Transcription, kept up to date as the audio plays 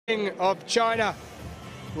Of China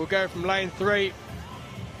will go from lane 3.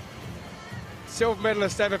 Silver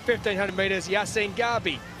medalist over 1500 metres, Yassine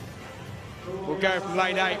GHARBI will go from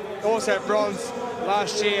lane 8. Also bronze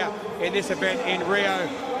last year in this event in Rio,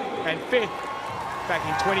 and 5th back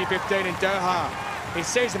in 2015 in Doha. His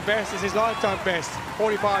season best is his lifetime best,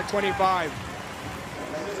 45.25.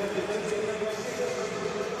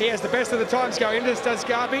 He has the best of the times going into this, does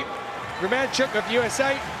GHARBI. ROMANCHUK of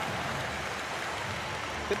USA.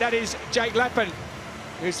 But that is Jake Lappin,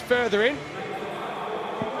 who's further in.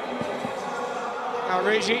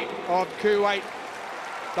 ALRAJEHI of Kuwait,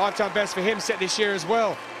 lifetime best for him set this year as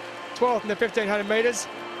well. 12th in the 1500 metres.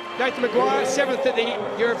 Nathan MAGUIRE, 7th at the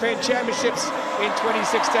European Championships in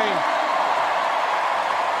 2016.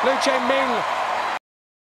 Chengming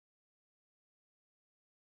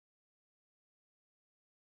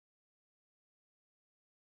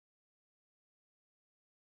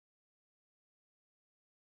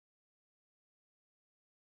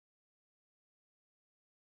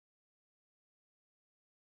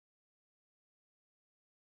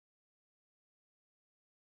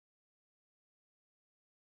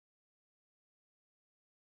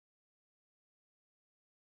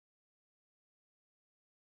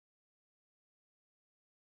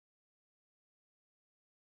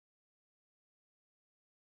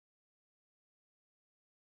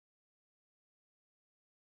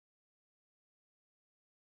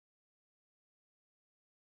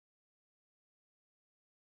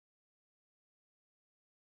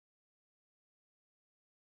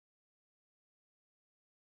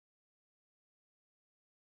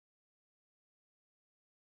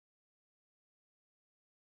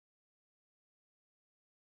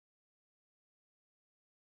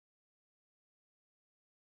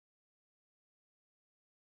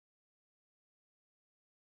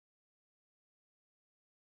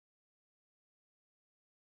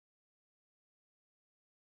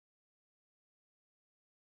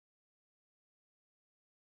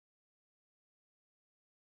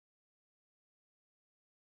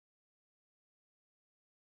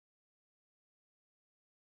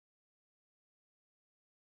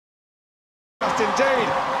indeed.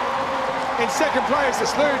 In second place,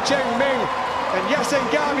 it's Chengming, and Yassine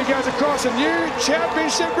GHARBI goes across a new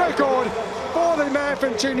championship record for the man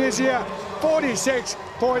from Tunisia,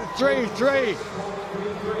 46.33.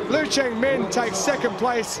 Chengming takes second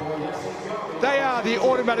place. They are the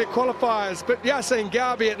automatic qualifiers, but Yassine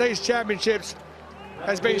GHARBI at these championships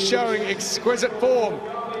has been showing exquisite form.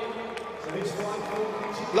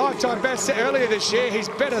 Lifetime best set earlier this year, he's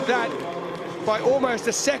bettered that by almost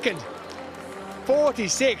a second.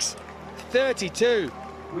 46.32.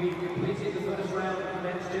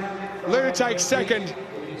 Liu takes second.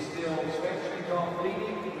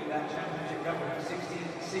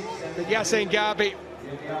 But Yassine GHARBI,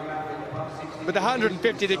 with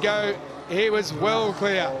 150 to go, he was well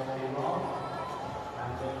clear.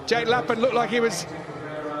 Jake Lappin looked like he was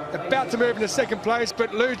about to move into second place, but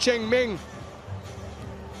Chengming,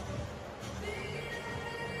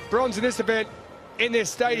 bronze in this event, in this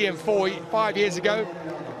stadium 5 years ago.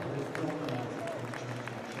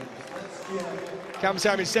 Comes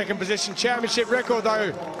home in second position. Championship record,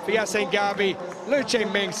 though, for Yassine GHARBI.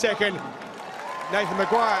 Chengming second. Nathan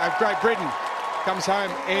MAGUIRE of Great Britain comes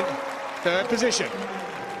home in third position.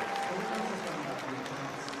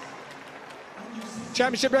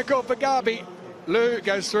 Championship record for GHARBI. Liu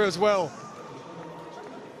goes through as well.